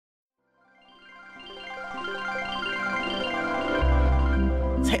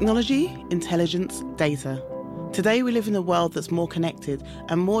Technology, intelligence, data. Today we live in a world that's more connected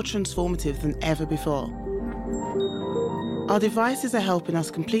and more transformative than ever before. Our devices are helping us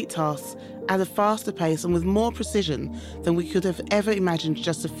complete tasks at a faster pace and with more precision than we could have ever imagined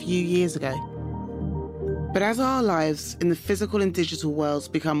just a few years ago. But as our lives in the physical and digital worlds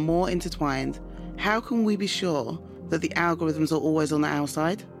become more intertwined, how can we be sure that the algorithms are always on our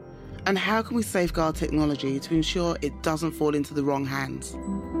side? And how can we safeguard technology to ensure it doesn't fall into the wrong hands?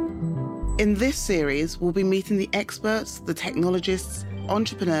 In this series, we'll be meeting the experts, the technologists,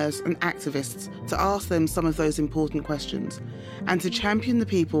 entrepreneurs and activists to ask them some of those important questions and to champion the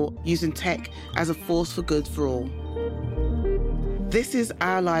people using tech as a force for good for all. This is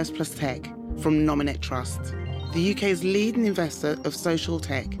Our Lives Plus Tech from Nominate Trust, the UK's leading investor of social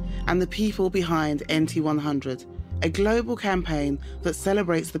tech and the people behind NT100, a global campaign that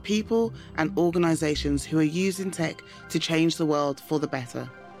celebrates the people and organisations who are using tech to change the world for the better.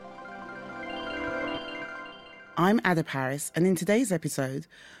 I'm Ada Paris, and in today's episode,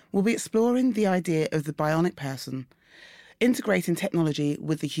 we'll be exploring the idea of the Bionic Person, integrating technology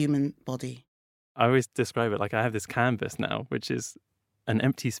with the human body. I always describe it like I have this canvas now, which is an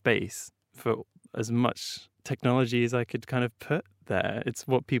empty space for as much technology as I could kind of put there. It's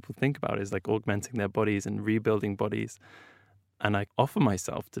what people think about is like augmenting their bodies and rebuilding bodies. And I offer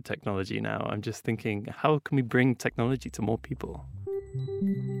myself to technology now. I'm just thinking, how can we bring technology to more people?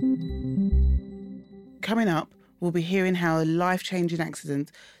 Coming up, we'll be hearing how a life-changing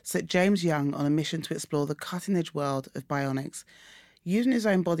accident set James Young on a mission to explore the cutting-edge world of bionics. Using his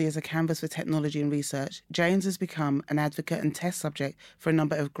own body as a canvas for technology and research, James has become an advocate and test subject for a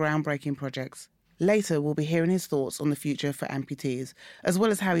number of groundbreaking projects. Later, we'll be hearing his thoughts on the future for amputees, as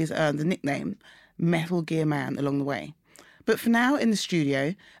well as how he's earned the nickname Metal Gear Man along the way. But for now, in the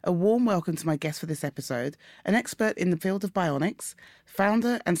studio, a warm welcome to my guest for this episode, an expert in the field of bionics,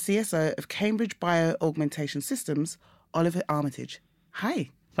 founder and CSO of Cambridge Bio-Augmentation Systems, Oliver Armitage. Hi.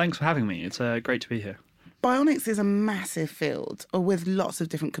 Thanks for having me. It's great to be here. Bionics is a massive field with lots of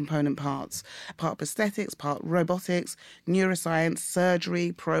different component parts. Part prosthetics, part robotics, neuroscience,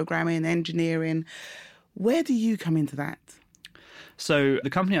 surgery, programming, engineering. Where do you come into that? So the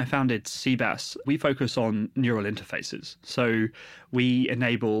company I founded, CBAS, we focus on neural interfaces. So we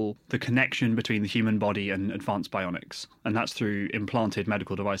enable the connection between the human body and advanced bionics. And that's through implanted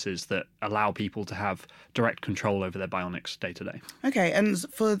medical devices that allow people to have direct control over their bionics day to day. Okay, and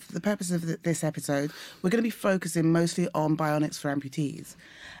for the purpose of this episode, we're going to be focusing mostly on bionics for amputees.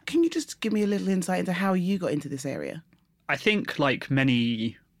 Can you just give me a little insight into how you got into this area? I think like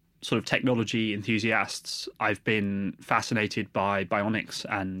many sort of technology enthusiasts, I've been fascinated by bionics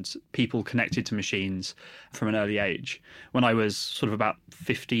and people connected to machines from an early age. When I was sort of about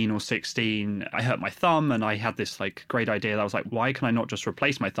 15 or 16, I hurt my thumb and I had this like great idea that I was like, why can I not just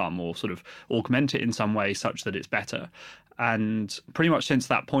replace my thumb or sort of augment it in some way such that it's better? And pretty much since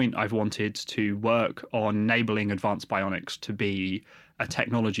that point, I've wanted to work on enabling advanced bionics to be a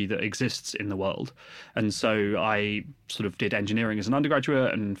technology that exists in the world. And so I sort of did engineering as an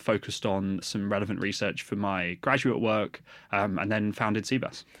undergraduate and focused on some relevant research for my graduate work, and then founded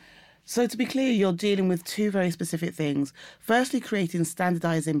CBAS. So to be clear, you're dealing with two very specific things. Firstly, creating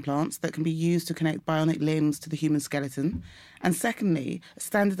standardised implants that can be used to connect bionic limbs to the human skeleton. And secondly,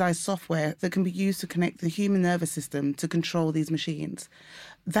 standardised software that can be used to connect the human nervous system to control these machines.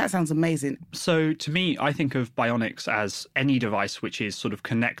 That sounds amazing. So to me, I think of bionics as any device which is sort of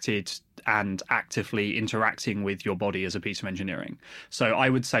connected and actively interacting with your body as a piece of engineering. So I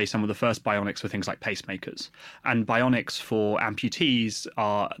would say some of the first bionics were things like pacemakers, and bionics for amputees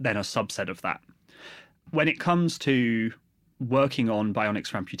are then a subset of that. When it comes to working on bionics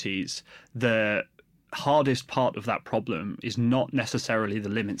for amputees, the hardest part of that problem is not necessarily the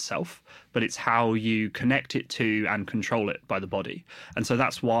limb itself, but it's how you connect it to and control it by the body. And so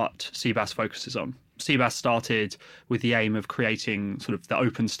that's what CBAS focuses on. CBAS started with the aim of creating sort of the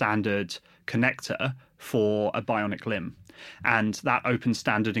open standard connector for a bionic limb. And that open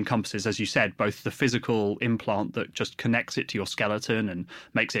standard encompasses, as you said, both the physical implant that just connects it to your skeleton and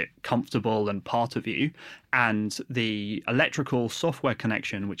makes it comfortable and part of you, and the electrical software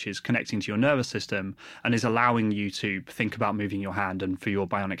connection, which is connecting to your nervous system and is allowing you to think about moving your hand and for your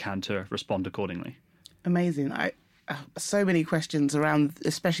bionic hand to respond accordingly. Amazing. So many questions around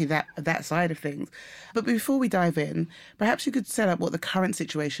especially that side of things. But before we dive in, perhaps you could set up what the current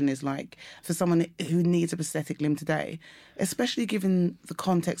situation is like for someone who needs a prosthetic limb today, especially given the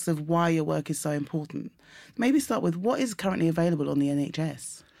context of why your work is so important. Maybe start with what is currently available on the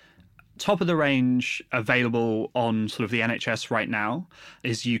NHS. top of the range available on sort of the NHS right now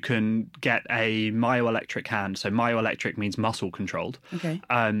is you can get a myoelectric hand. So myoelectric means muscle controlled. Okay.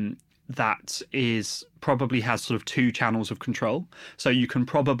 That is probably has sort of 2 channels of control. So you can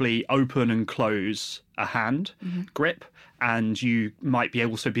probably open and close a hand grip, and you might be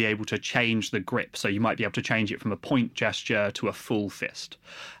able to change the grip. So you might be able to change it from a point gesture to a full fist.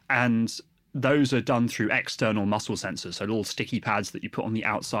 And those are done through external muscle sensors, so little sticky pads that you put on the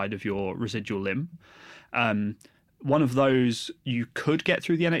outside of your residual limb. One of those you could get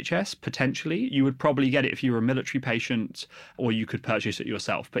through the NHS, potentially. You would probably get it if you were a military patient, or you could purchase it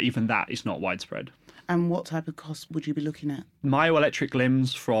yourself. But even that is not widespread. And what type of cost would you be looking at? Myoelectric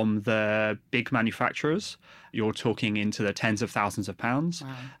limbs from the big manufacturers, you're talking into the tens of thousands of pounds.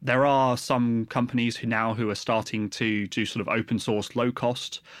 Wow. There are some companies who are starting to do sort of open source, low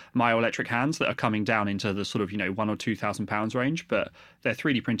cost myoelectric hands that are coming down into the sort of, £1,000 or £2,000 range, but they're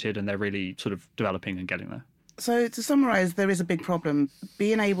 3D printed and they're really sort of developing and getting there. So to summarise, there is a big problem.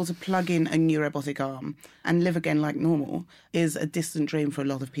 Being able to plug in a new robotic arm and live again like normal is a distant dream for a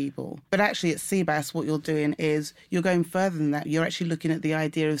lot of people. But actually at CBAS, what you're doing is you're going further than that. You're actually looking at the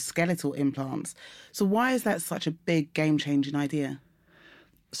idea of skeletal implants. So why is that such a big game-changing idea?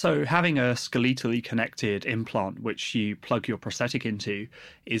 So having a skeletally connected implant, which you plug your prosthetic into,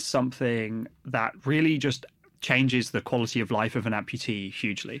 is something that really just changes the quality of life of an amputee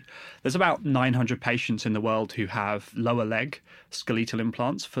hugely. There's about 900 patients in the world who have lower leg skeletal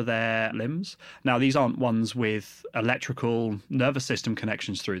implants for their limbs. Now, these aren't ones with electrical nervous system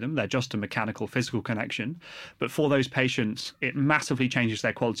connections through them. They're just a mechanical, physical connection. But for those patients, it massively changes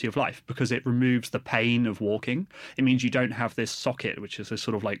their quality of life because it removes the pain of walking. It means you don't have this socket, which is a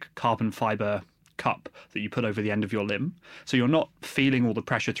sort of like carbon fiber cup that you put over the end of your limb. So you're not feeling all the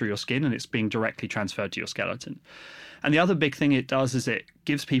pressure through your skin and it's being directly transferred to your skeleton. And the other big thing it does is it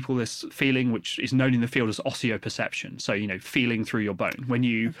gives people this feeling which is known in the field as osseoperception. So, feeling through your bone. When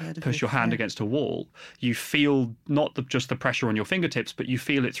you push your hand against a wall, you feel not just the pressure on your fingertips, but you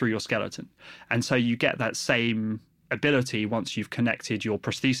feel it through your skeleton. And so you get that same ability once you've connected your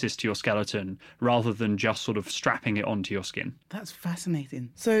prosthesis to your skeleton rather than just sort of strapping it onto your skin. That's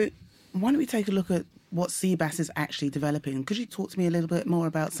fascinating. So why don't we take a look at what CBAS is actually developing? Could you talk to me a little bit more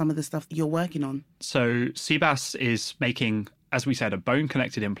about some of the stuff that you're working on? So CBAS is making, as we said, a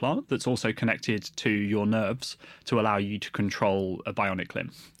bone-connected implant that's also connected to your nerves to allow you to control a bionic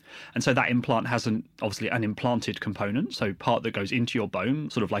limb. And so that implant has obviously an implanted component, so part that goes into your bone,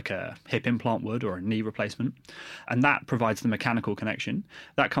 sort of like a hip implant would or a knee replacement. And that provides the mechanical connection.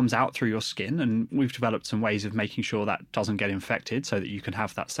 That comes out through your skin, and we've developed some ways of making sure that doesn't get infected so that you can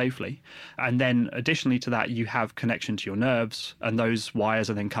have that safely. And then additionally to that, you have connection to your nerves, and those wires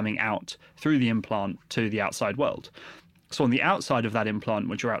are then coming out through the implant to the outside world. So on the outside of that implant,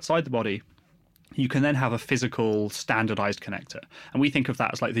 which are outside the body, you can then have a physical standardized connector. And we think of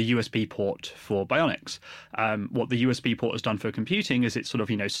that as like the USB port for bionics. What the USB port has done for computing is it's sort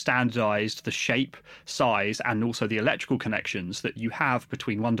of, standardized the shape, size, and also the electrical connections that you have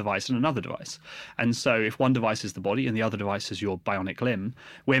between one device and another device. And so if one device is the body and the other device is your bionic limb,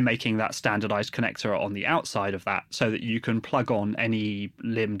 we're making that standardized connector on the outside of that so that you can plug on any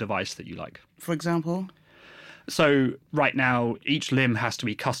limb device that you like. For example? So right now, each limb has to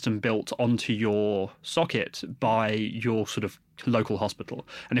be custom built onto your socket by your sort of local hospital.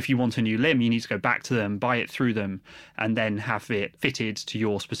 And if you want a new limb, you need to go back to them, buy it through them, and then have it fitted to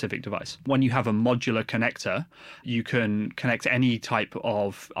your specific device. When you have a modular connector, you can connect any type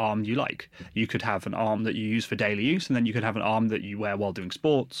of arm you like. You could have an arm that you use for daily use, and then you could have an arm that you wear while doing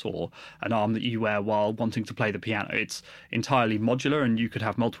sports, or an arm that you wear while wanting to play the piano. It's entirely modular, and you could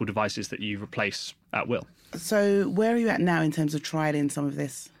have multiple devices that you replace at will. So where are you at now in terms of trialing some of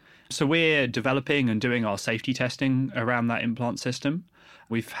this? So we're developing and doing our safety testing around that implant system.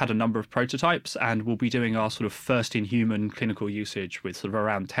 We've had a number of prototypes and we'll be doing our sort of first in human clinical usage with sort of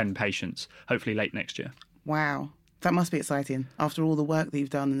around 10 patients, hopefully late next year. Wow. That must be exciting after all the work that you've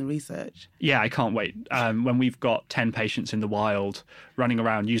done in the research. Yeah, I can't wait. When we've got 10 patients in the wild running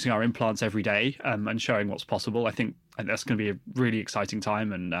around using our implants every day and showing what's possible, I think that's going to be a really exciting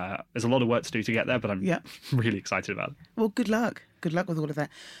time. And there's a lot of work to do to get there, but I'm really excited about it. Well, good luck. Good luck with all of that.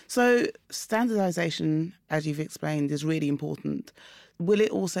 So standardization, as you've explained, is really important. Will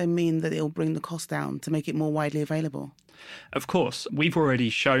it also mean that it'll bring the cost down to make it more widely available? Of course, we've already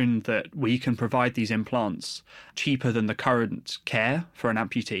shown that we can provide these implants cheaper than the current care for an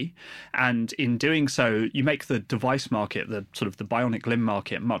amputee. And in doing so, you make the device market, the sort of the bionic limb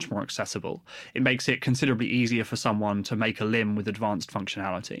market, much more accessible. It makes it considerably easier for someone to make a limb with advanced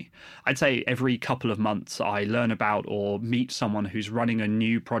functionality. I'd say every couple of months I learn about or meet someone who's running a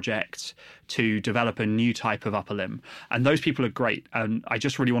new project to develop a new type of upper limb. And those people are great. And I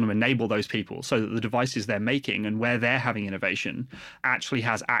just really want to enable those people so that the devices they're making and where they're having innovation actually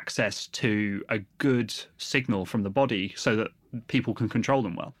has access to a good signal from the body so that people can control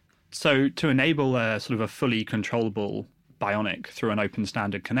them well. So to enable a sort of a fully controllable bionic through an open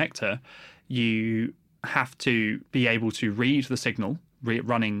standard connector, you have to be able to read the signal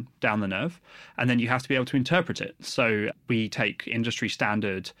running down the nerve, and then you have to be able to interpret it. So we take industry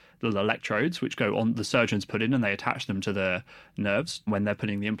standard little electrodes, which go on, the surgeons put in, and they attach them to the nerves when they're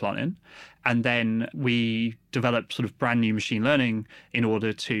putting the implant in. And then we develop sort of brand new machine learning in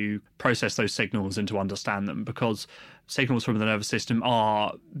order to process those signals and to understand them, because signals from the nervous system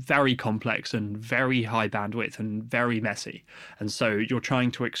are very complex and very high bandwidth and very messy. And so you're trying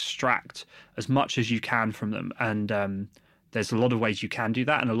to extract as much as you can from them. And there's a lot of ways you can do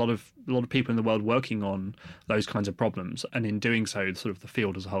that, and a lot of people in the world working on those kinds of problems. And in doing so, sort of the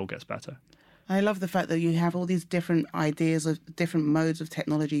field as a whole gets better. I love the fact that you have all these different ideas of different modes of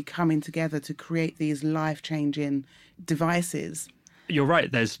technology coming together to create these life-changing devices. You're right.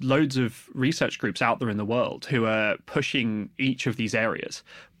 There's loads of research groups out there in the world who are pushing each of these areas.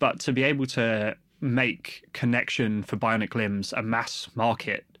 But to be able to make connection for bionic limbs a mass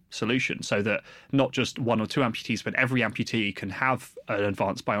market solution, so that not just one or two amputees, but every amputee can have an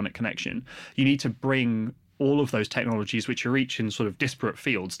advanced bionic connection, you need to bring all of those technologies, which are each in sort of disparate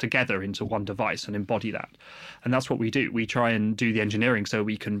fields, together into one device and embody that. And that's what we do. We try and do the engineering so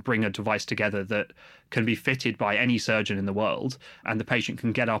we can bring a device together that can be fitted by any surgeon in the world, and the patient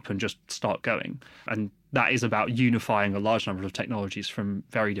can get up and just start going. And that is about unifying a large number of technologies from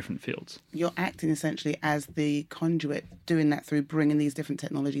very different fields. You're acting essentially as the conduit, doing that through bringing these different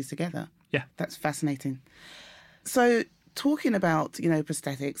technologies together. Yeah. That's fascinating. So talking about,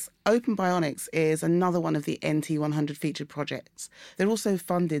 prosthetics, Open Bionics is another one of the NT100 featured projects. They're also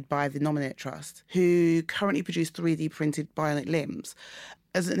funded by the Nominate Trust, who currently produce 3D printed bionic limbs.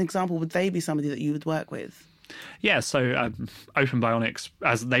 As an example, would they be somebody that you would work with? Yeah, so Open Bionics,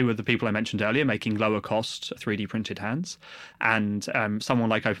 as they were the people I mentioned earlier, making lower cost 3D printed hands. And someone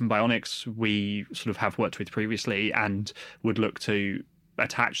like Open Bionics, we sort of have worked with previously and would look to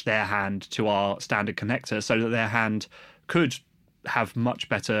attach their hand to our standard connector so that their hand could have much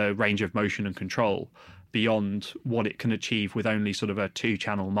better range of motion and control beyond what it can achieve with only sort of a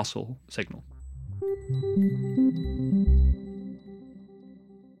 2-channel muscle signal.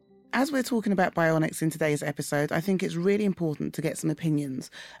 As we're talking about bionics in today's episode, I think it's really important to get some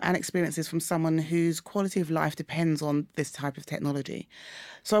opinions and experiences from someone whose quality of life depends on this type of technology.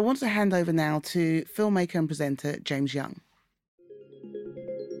 So I want to hand over now to filmmaker and presenter James Young.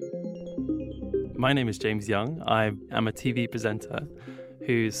 My name is James Young. I am a TV presenter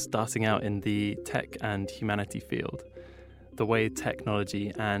who's starting out in the tech and humanity field. The way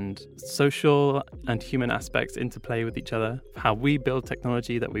technology and social and human aspects interplay with each other, how we build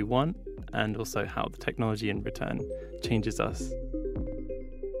technology that we want, and also how the technology in return changes us.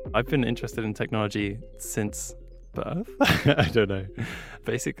 I've been interested in technology since birth. I don't know.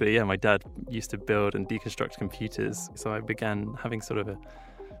 Basically, my dad used to build and deconstruct computers, so I began having sort of a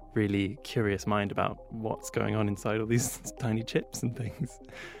really curious mind about what's going on inside all these tiny chips and things.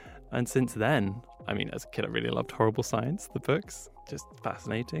 And since then, as a kid, I really loved Horrible Science, the books, just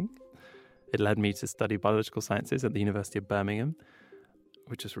fascinating. It led me to study biological sciences at the University of Birmingham,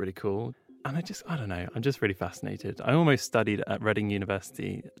 which was really cool. And I don't know, I'm just really fascinated. I almost studied at Reading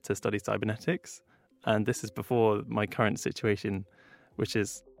University to study cybernetics. And this is before my current situation, which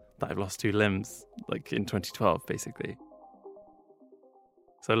is that I've lost 2 limbs, in 2012, basically.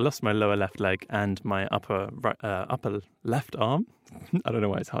 So I lost my lower left leg and my upper left arm. I don't know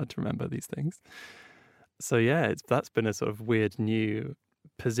why it's hard to remember these things. So that's been a sort of weird new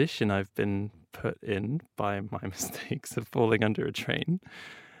position I've been put in by my mistakes of falling under a train.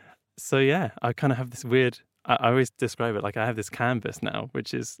 So I kind of have this weird, I always describe it like I have this canvas now,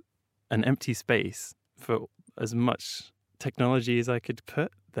 which is an empty space for as much technology as I could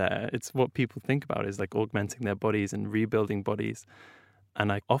put there. It's what people think about is augmenting their bodies and rebuilding bodies. And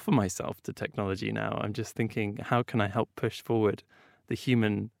I offer myself to technology now. I'm just thinking, how can I help push forward the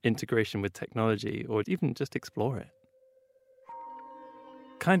human integration with technology, or even just explore it?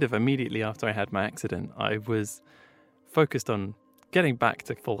 Kind of immediately after I had my accident, I was focused on getting back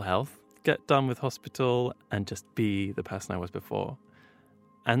to full health, get done with hospital and just be the person I was before.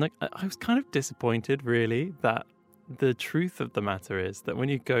 And like, I was kind of disappointed, really, that the truth of the matter is that when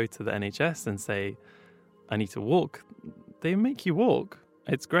you go to the NHS and say, I need to walk, they make you walk.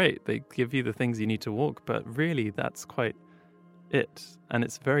 It's great. They give you the things you need to walk, but really that's quite it. And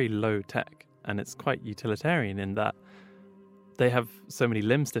it's very low tech, and it's quite utilitarian in that they have so many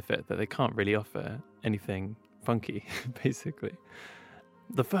limbs to fit that they can't really offer anything funky, basically.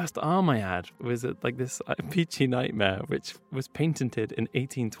 The first arm I had was like this peachy nightmare, which was patented in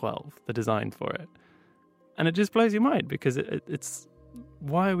 1812, the design for it. And it just blows your mind, because it's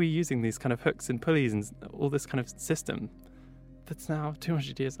why are we using these kind of hooks and pulleys and all this kind of system that's now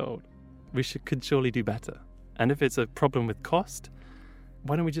 200 years old? We could surely do better. And if it's a problem with cost,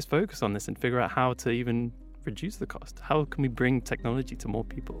 why don't we just focus on this and figure out how to even reduce the cost? How can we bring technology to more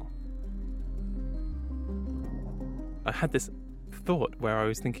people? I had this thought where I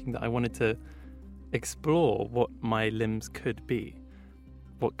was thinking that I wanted to explore what my limbs could be.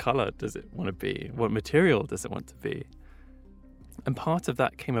 What color does it want to be? What material does it want to be? And part of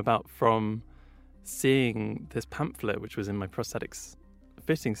that came about from seeing this pamphlet, which was in my prosthetics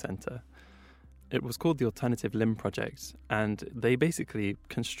fitting center. It was called the Alternative Limb Project, and they basically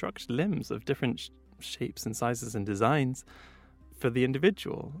construct limbs of different shapes and sizes and designs for the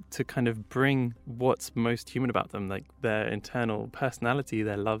individual to kind of bring what's most human about them, like their internal personality,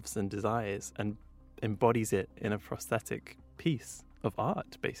 their loves and desires, and embodies it in a prosthetic piece of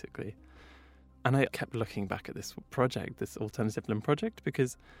art, basically. And I kept looking back at this project, this Alternative Limb Project,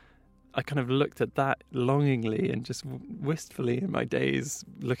 because I kind of looked at that longingly and just wistfully in my days,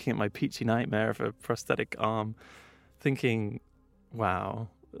 looking at my peachy nightmare of a prosthetic arm, thinking, wow,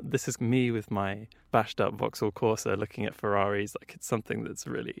 this is me with my bashed up Vauxhall Corsa looking at Ferraris like it's something that's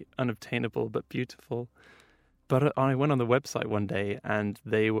really unobtainable but beautiful. But I went on the website one day and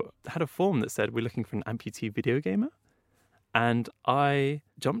they had a form that said, we're looking for an amputee video gamer. And I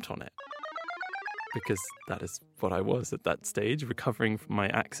jumped on it, because that is what I was at that stage, recovering from my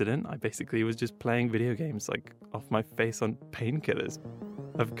accident. I basically was just playing video games, like off my face on painkillers.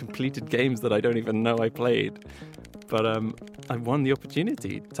 I've completed games that I don't even know I played. But I won the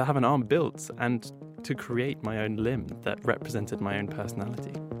opportunity to have an arm built and to create my own limb that represented my own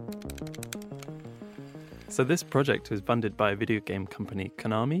personality. So this project was funded by a video game company,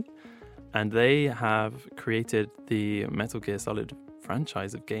 Konami, and they have created the Metal Gear Solid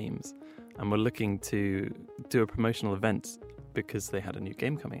franchise of games. And we're looking to do a promotional event because they had a new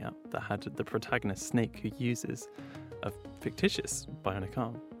game coming out that had the protagonist Snake, who uses a fictitious bionic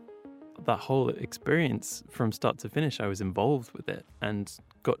arm. That whole experience from start to finish, I was involved with it and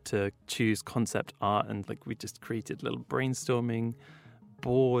got to choose concept art, and like we just created little brainstorming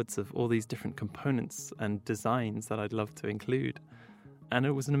boards of all these different components and designs that I'd love to include. And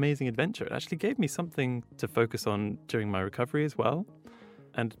it was an amazing adventure. It actually gave me something to focus on during my recovery as well.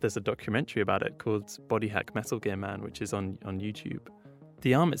 And there's a documentary about it called Body Hack Metal Gear Man, which is on YouTube.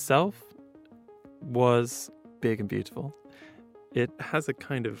 The arm itself was big and beautiful. It has a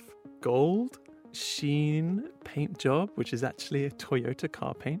kind of gold sheen paint job, which is actually a Toyota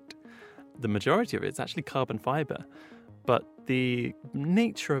car paint. The majority of it is actually carbon fiber, but the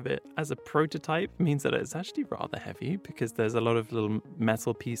nature of it as a prototype means that it's actually rather heavy, because there's a lot of little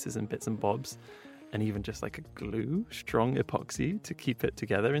metal pieces and bits and bobs, and even just like a glue, strong epoxy to keep it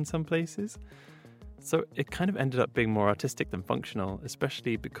together in some places. So it kind of ended up being more artistic than functional,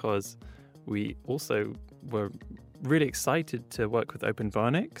 especially because we also were really excited to work with Open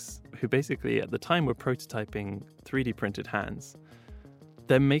Bionics, who basically at the time were prototyping 3D printed hands.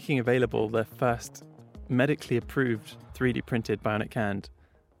 They're making available their first medically approved 3D printed bionic hand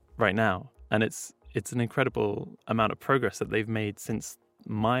right now. And it's an incredible amount of progress that they've made since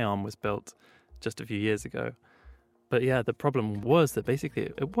my arm was built just a few years ago. But yeah, the problem was that basically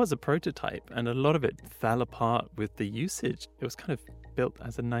it was a prototype and a lot of it fell apart with the usage. It was kind of built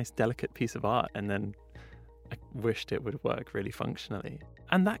as a nice, delicate piece of art, and then I wished it would work really functionally.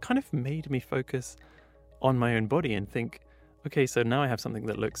 And that kind of made me focus on my own body and think, okay, so now I have something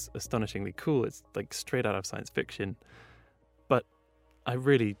that looks astonishingly cool. It's like straight out of science fiction. But I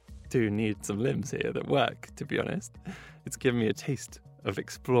really do need some limbs here that work, to be honest. It's given me a taste of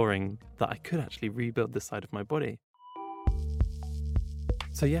exploring that I could actually rebuild this side of my body.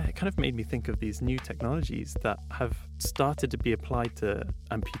 So yeah, it kind of made me think of these new technologies that have started to be applied to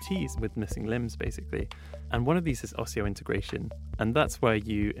amputees with missing limbs, basically. And one of these is osseointegration. And that's where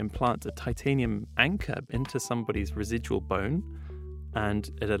you implant a titanium anchor into somebody's residual bone, and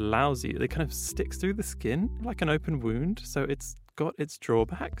it allows you, it kind of sticks through the skin like an open wound. So it's got its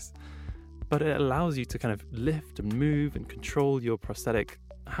drawbacks, but it allows you to kind of lift and move and control your prosthetic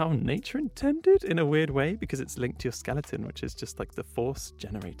how nature intended in a weird way, because it's linked to your skeleton, which is just like the force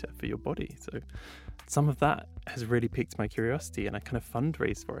generator for your body. So some of that has really piqued my curiosity, and I kind of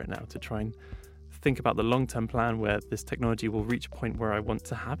fundraise for it now to try and think about the long-term plan where this technology will reach a point where I want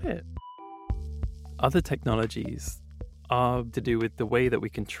to have it. Other technologies are to do with the way that we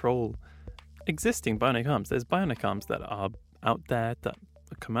control existing bionic arms. There's bionic arms that are out there that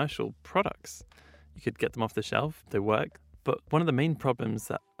are commercial products. You could get them off the shelf, they work. But one of the main problems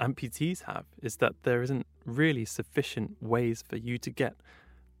that amputees have is that there isn't really sufficient ways for you to get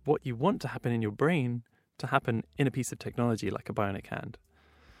what you want to happen in your brain to happen in a piece of technology like a bionic hand.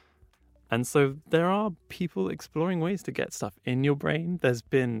 And so there are people exploring ways to get stuff in your brain. There's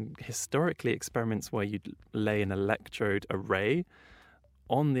been historically experiments where you'd lay an electrode array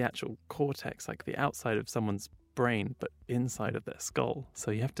on the actual cortex, like the outside of someone's brain, but inside of their skull.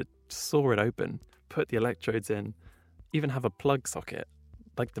 So you have to saw it open, put the electrodes in, even have a plug socket,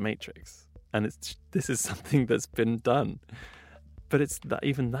 like the Matrix. And this is something that's been done. But it's that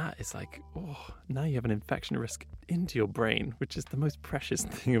even that is like, oh, now you have an infection risk into your brain, which is the most precious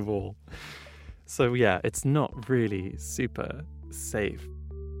thing of all. So yeah, it's not really super safe.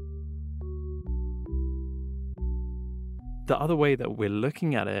 The other way that we're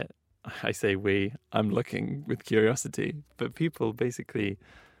looking at it, I say we, I'm looking with curiosity, but people basically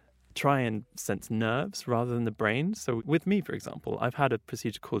try and sense nerves rather than the brain. So with me, for example, I've had a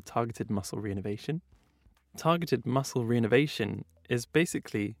procedure called targeted muscle reinnervation. Targeted muscle reinnervation is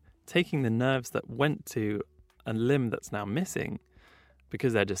basically taking the nerves that went to a limb that's now missing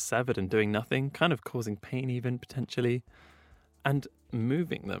because they're just severed and doing nothing, kind of causing pain even potentially, and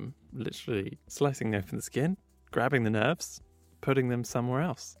moving them, literally slicing open the skin, grabbing the nerves, putting them somewhere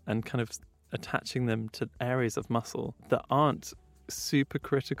else, and kind of attaching them to areas of muscle that aren't super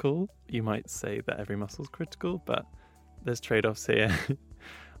critical. You might say that every muscle is critical, but there's trade-offs here.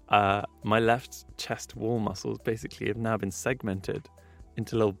 My left chest wall muscles basically have now been segmented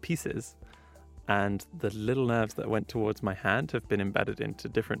into little pieces, and the little nerves that went towards my hand have been embedded into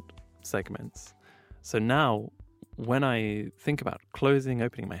different segments. So now when I think about closing,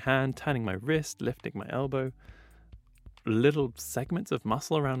 opening my hand, turning my wrist, lifting my elbow, little segments of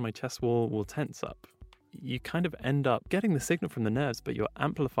muscle around my chest wall will tense up. You kind of end up getting the signal from the nerves, but you're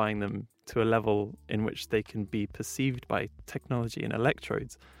amplifying them to a level in which they can be perceived by technology and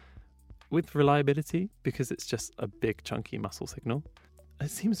electrodes with reliability, because it's just a big chunky muscle signal.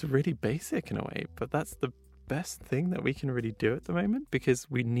 It seems really basic in a way, but that's the best thing that we can really do at the moment, because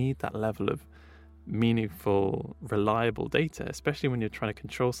we need that level of meaningful, reliable data, especially when you're trying to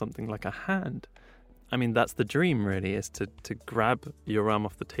control something like a hand. I mean, that's the dream really, is to grab your arm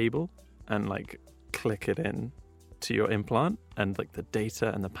off the table and like click it in to your implant, and like the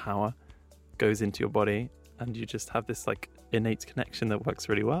data and the power goes into your body, and you just have this like innate connection that works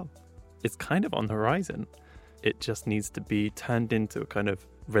really well. It's kind of on the horizon. It just needs to be turned into a kind of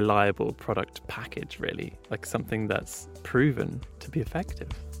reliable product package, really, like something that's proven to be effective.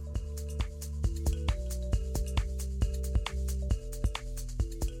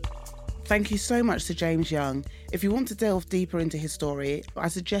 Thank you so much to James Young. If you want to delve deeper into his story, I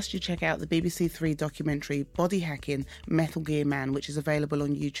suggest you check out the BBC Three documentary Body Hacking Metal Gear Man, which is available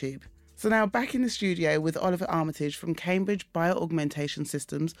on YouTube. So now back in the studio with Oliver Armitage from Cambridge Bioaugmentation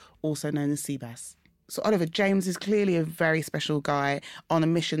Systems, also known as CBAS. So Oliver, James is clearly a very special guy on a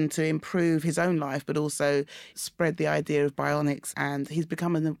mission to improve his own life, but also spread the idea of bionics, and he's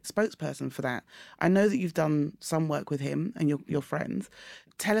become a spokesperson for that. I know that you've done some work with him and your friends.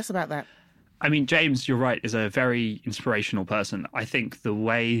 Tell us about that. I mean, James, you're right, is a very inspirational person. I think the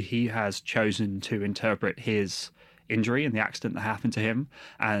way he has chosen to interpret his injury and the accident that happened to him,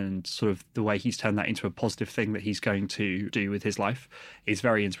 and sort of the way he's turned that into a positive thing that he's going to do with his life, is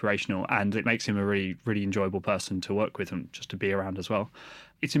very inspirational, and it makes him a really, really enjoyable person to work with and just to be around as well.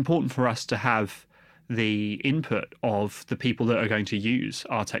 It's important for us to have the input of the people that are going to use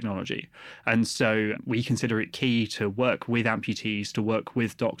our technology. And so we consider it key to work with amputees, to work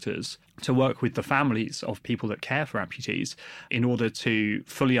with doctors, to work with the families of people that care for amputees in order to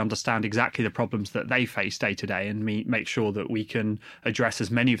fully understand exactly the problems that they face day to day, and make sure that we can address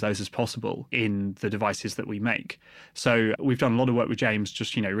as many of those as possible in the devices that we make. So we've done a lot of work with James,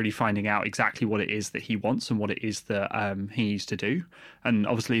 just, really finding out exactly what it is that he wants and what it is that he needs to do. And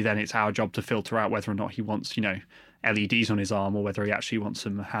obviously then it's our job to filter out whether or not he wants, LEDs on his arm, or whether he actually wants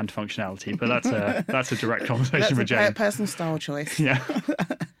some hand functionality. But that's a direct conversation with James. Personal style choice. Yeah.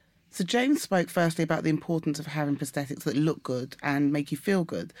 So James spoke firstly about the importance of having prosthetics that look good and make you feel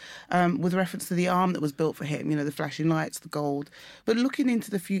good, with reference to the arm that was built for him, the flashing lights, the gold. But looking into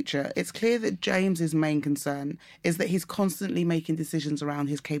the future, it's clear that James's main concern is that he's constantly making decisions around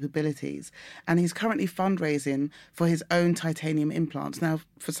his capabilities, and he's currently fundraising for his own titanium implants. Now,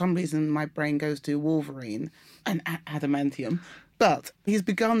 for some reason, my brain goes to Wolverine and adamantium. But he's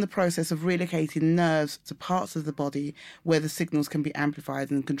begun the process of relocating nerves to parts of the body where the signals can be amplified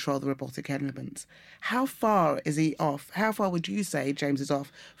and control the robotic elements. How far is he off? How far would you say James is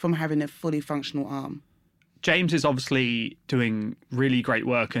off from having a fully functional arm? James is obviously doing really great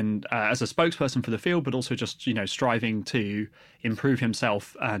work and as a spokesperson for the field, but also just, striving to improve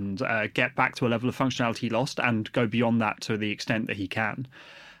himself and get back to a level of functionality he lost and go beyond that to the extent that he can.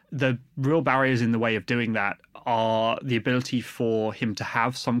 The real barriers in the way of doing that are the ability for him to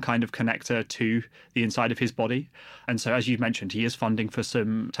have some kind of connector to the inside of his body. And so, as you've mentioned, he is funding for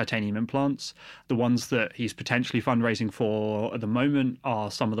some titanium implants. The ones that he's potentially fundraising for at the moment are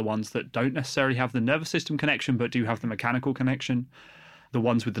some of the ones that don't necessarily have the nervous system connection, but do have the mechanical connection. The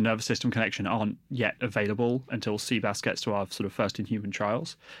ones with the nervous system connection aren't yet available until CBAS gets to our sort of first in human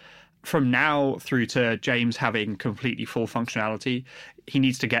trials. From now through to James having completely full functionality, he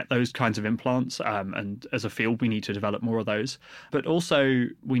needs to get those kinds of implants. And as a field, we need to develop more of those. But also,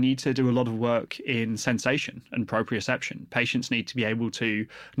 we need to do a lot of work in sensation and proprioception. Patients need to be able to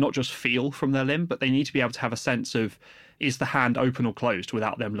not just feel from their limb, but they need to be able to have a sense of, is the hand open or closed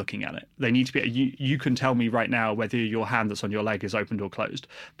without them looking at it? They need to be, you can tell me right now whether your hand that's on your leg is opened or closed.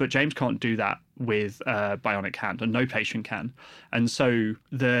 But James can't do that with a bionic hand, and no patient can. And so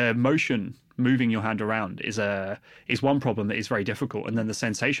the motion, moving your hand around, is one problem that is very difficult. And then the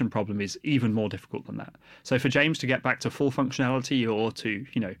sensation problem is even more difficult than that. So for James to get back to full functionality or to,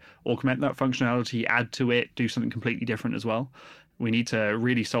 augment that functionality, add to it, do something completely different as well, we need to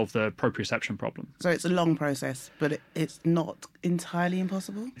really solve the proprioception problem. So it's a long process, but it's not entirely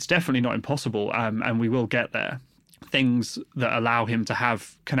impossible? It's definitely not impossible, and we will get there. Things that allow him to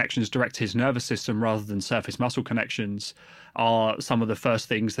have connections direct to his nervous system rather than surface muscle connections are some of the first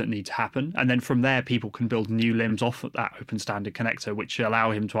things that need to happen. And then from there, people can build new limbs off of that open standard connector, which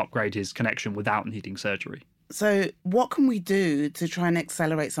allow him to upgrade his connection without needing surgery. So what can we do to try and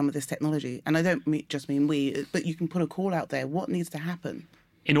accelerate some of this technology? And I don't just mean we, but you can put a call out there. What needs to happen?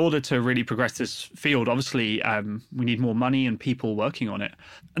 In order to really progress this field, obviously, we need more money and people working on it.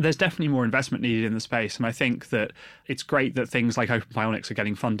 There's definitely more investment needed in the space. And I think that it's great that things like Open Bionics are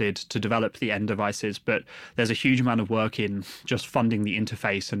getting funded to develop the end devices, but there's a huge amount of work in just funding the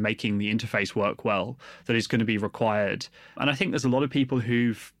interface and making the interface work well that is going to be required. And I think there's a lot of people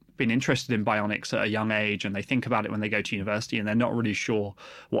who've been interested in bionics at a young age, and they think about it when they go to university and they're not really sure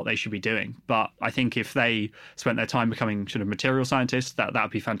what they should be doing. But I think if they spent their time becoming sort of material scientists, that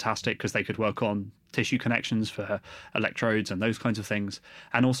would be fantastic, because they could work on tissue connections for electrodes and those kinds of things.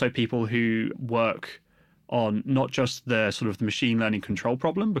 And also people who work on not just the sort of the machine learning control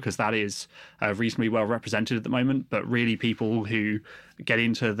problem, because that is reasonably well represented at the moment, but really people who get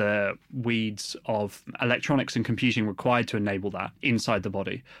into the weeds of electronics and computing required to enable that inside the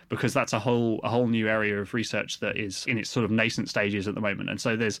body, because that's a whole new area of research that is in its sort of nascent stages at the moment. And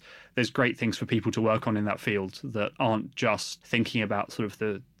so there's great things for people to work on in that field that aren't just thinking about sort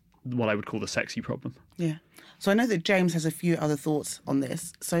of what I would call the sexy problem. Yeah. So I know that James has a few other thoughts on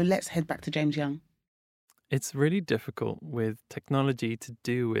this. So let's head back to James Young. It's really difficult with technology to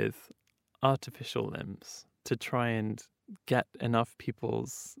do with artificial limbs to try and get enough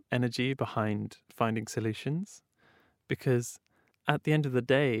people's energy behind finding solutions, because at the end of the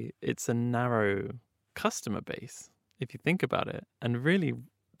day, it's a narrow customer base, if you think about it. And really,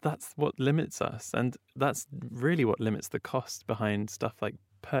 that's what limits us. And that's really what limits the cost behind stuff like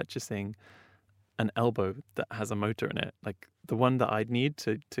purchasing an elbow that has a motor in it. Like the one that I'd need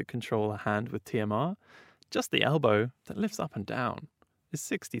to control a hand with TMR, just the elbow that lifts up and down is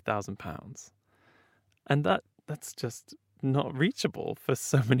 £60,000. And that's just not reachable for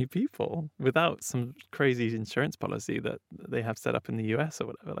so many people without some crazy insurance policy that they have set up in the US or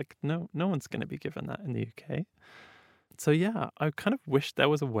whatever. Like, no one's going to be given that in the UK. So yeah, I kind of wish there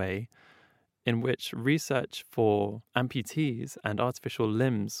was a way in which research for amputees and artificial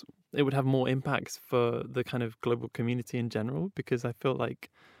limbs, it would have more impacts for the kind of global community in general, because I feel like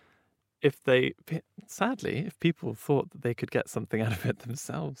if people thought that they could get something out of it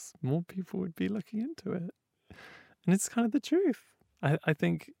themselves, more people would be looking into it. And it's kind of the truth. I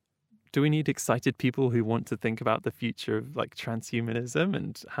think, do we need excited people who want to think about the future of like transhumanism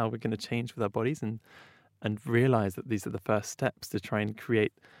and how we're going to change with our bodies and realize that these are the first steps to try and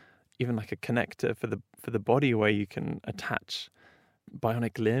create even like a connector for the body where you can attach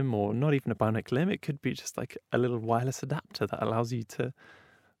bionic limb, or not even a bionic limb. It could be just like a little wireless adapter that allows you to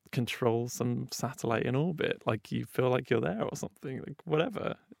control some satellite in orbit, like you feel like you're there or something, like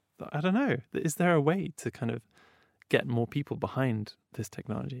whatever. I don't know. Is there a way to kind of get more people behind this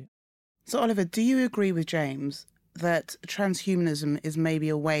technology? So, Oliver, do you agree with James that transhumanism is maybe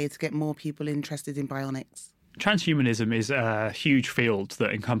a way to get more people interested in bionics? Transhumanism is a huge field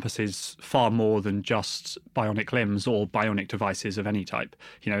that encompasses far more than just bionic limbs or bionic devices of any type.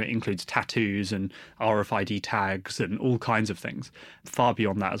 You know, it includes tattoos and RFID tags and all kinds of things, far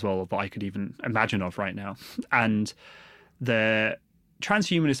beyond that as well, that I could even imagine of right now. And the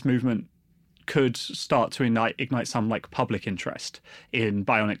transhumanist movement could start to ignite some like public interest in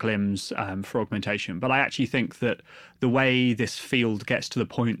bionic limbs for augmentation. But I actually think that the way this field gets to the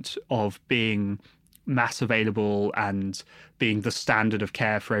point of being mass available and being the standard of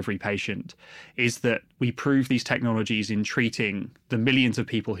care for every patient is that we prove these technologies in treating the millions of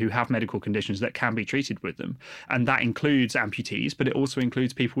people who have medical conditions that can be treated with them. And that includes amputees, but it also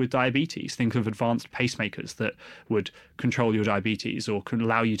includes people with diabetes. Think of advanced pacemakers that would control your diabetes or can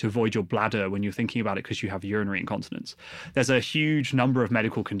allow you to void your bladder when you're thinking about it because you have urinary incontinence. There's a huge number of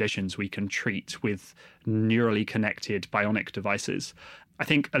medical conditions we can treat with neurally connected bionic devices. I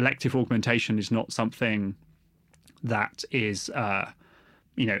think elective augmentation is not something that is,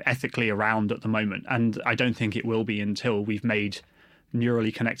 ethically around at the moment. And I don't think it will be until we've made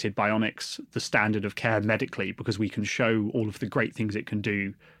neurally connected bionics the standard of care medically, because we can show all of the great things it can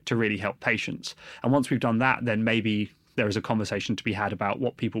do to really help patients. And once we've done that, then maybe there is a conversation to be had about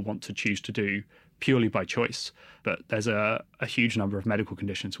what people want to choose to do purely by choice. But there's a huge number of medical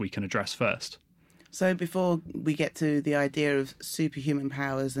conditions we can address first. So before we get to the idea of superhuman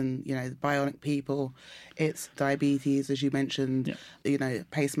powers and, the bionic people, it's diabetes, as you mentioned,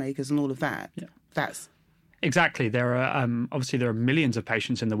 pacemakers and all of that. Yeah. That's... Exactly. There are there are millions of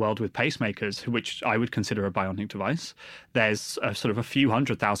patients in the world with pacemakers, which I would consider a bionic device. There's sort of a few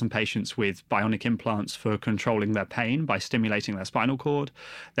 100,000 patients with bionic implants for controlling their pain by stimulating their spinal cord.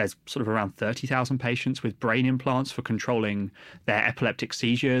 There's sort of around 30,000 patients with brain implants for controlling their epileptic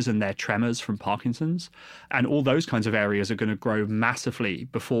seizures and their tremors from Parkinson's. And all those kinds of areas are going to grow massively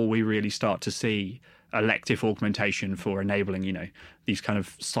before we really start to see elective augmentation for enabling, these kind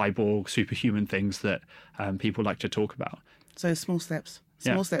of cyborg superhuman things that people like to talk about. So small steps,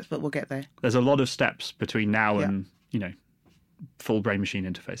 but we'll get there. There's a lot of steps between now and, full brain machine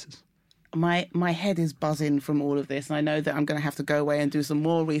interfaces. My head is buzzing from all of this, and I know that I'm going to have to go away and do some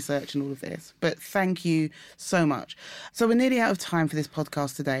more research and all of this. But thank you so much. So we're nearly out of time for this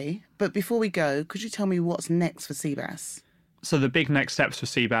podcast today. But before we go, could you tell me what's next for CBAS? So the big next steps for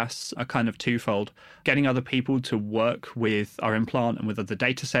CBAS are kind of twofold. Getting other people to work with our implant and with other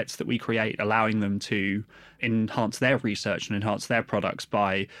data sets that we create, allowing them to enhance their research and enhance their products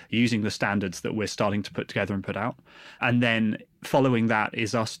by using the standards that we're starting to put together and put out. And then following that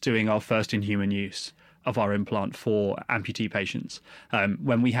is us doing our first in-human use of our implant for amputee patients.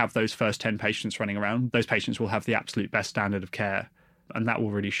 When we have those first 10 patients running around, those patients will have the absolute best standard of care, and that will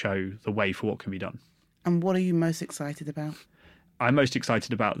really show the way for what can be done. And what are you most excited about? I'm most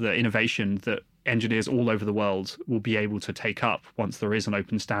excited about the innovation that engineers all over the world will be able to take up once there is an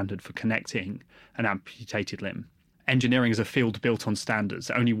open standard for connecting an amputated limb. Engineering is a field built on standards.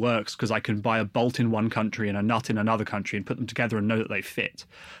 It only works because I can buy a bolt in one country and a nut in another country and put them together and know that they fit.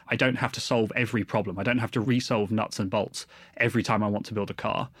 I don't have to solve every problem. I don't have to resolve nuts and bolts every time I want to build a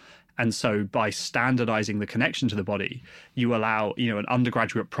car. And so by standardizing the connection to the body, you allow, an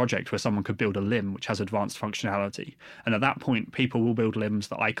undergraduate project where someone could build a limb which has advanced functionality. And at that point, people will build limbs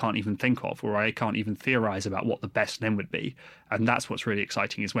that I can't even think of, or I can't even theorize about what the best limb would be. And that's what's really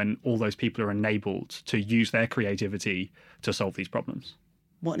exciting, is when all those people are enabled to use their creativity to solve these problems.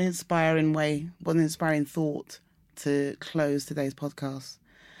 What an inspiring thought to close today's podcast.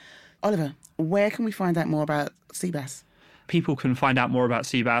 Oliver, where can we find out more about CBAS? People can find out more about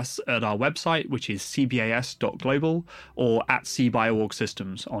CBAS at our website, which is cbas.global, or at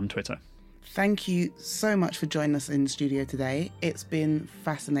cbioorgsystems on Twitter. Thank you so much for joining us in the studio today. It's been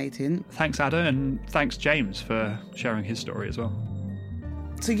fascinating. Thanks, Ada, and thanks, James, for sharing his story as well.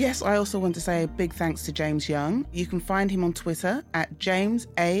 So yes, I also want to say a big thanks to James Young. You can find him on Twitter at James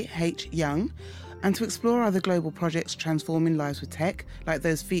A.H. Young. And to explore other global projects transforming lives with tech, like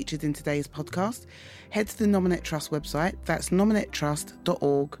those featured in today's podcast, head to the Nominate Trust website. That's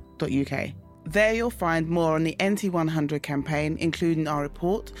nominatetrust.org.uk. There you'll find more on the NT100 campaign, including our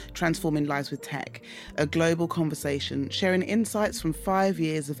report, Transforming Lives with Tech, a global conversation sharing insights from 5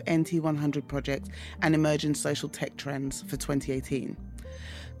 years of NT100 projects and emerging social tech trends for 2018.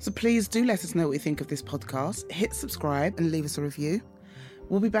 So please do let us know what you think of this podcast. Hit subscribe and leave us a review.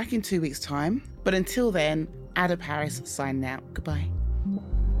 We'll be back in 2 weeks' time, but until then, Ada Paris signing out. Goodbye.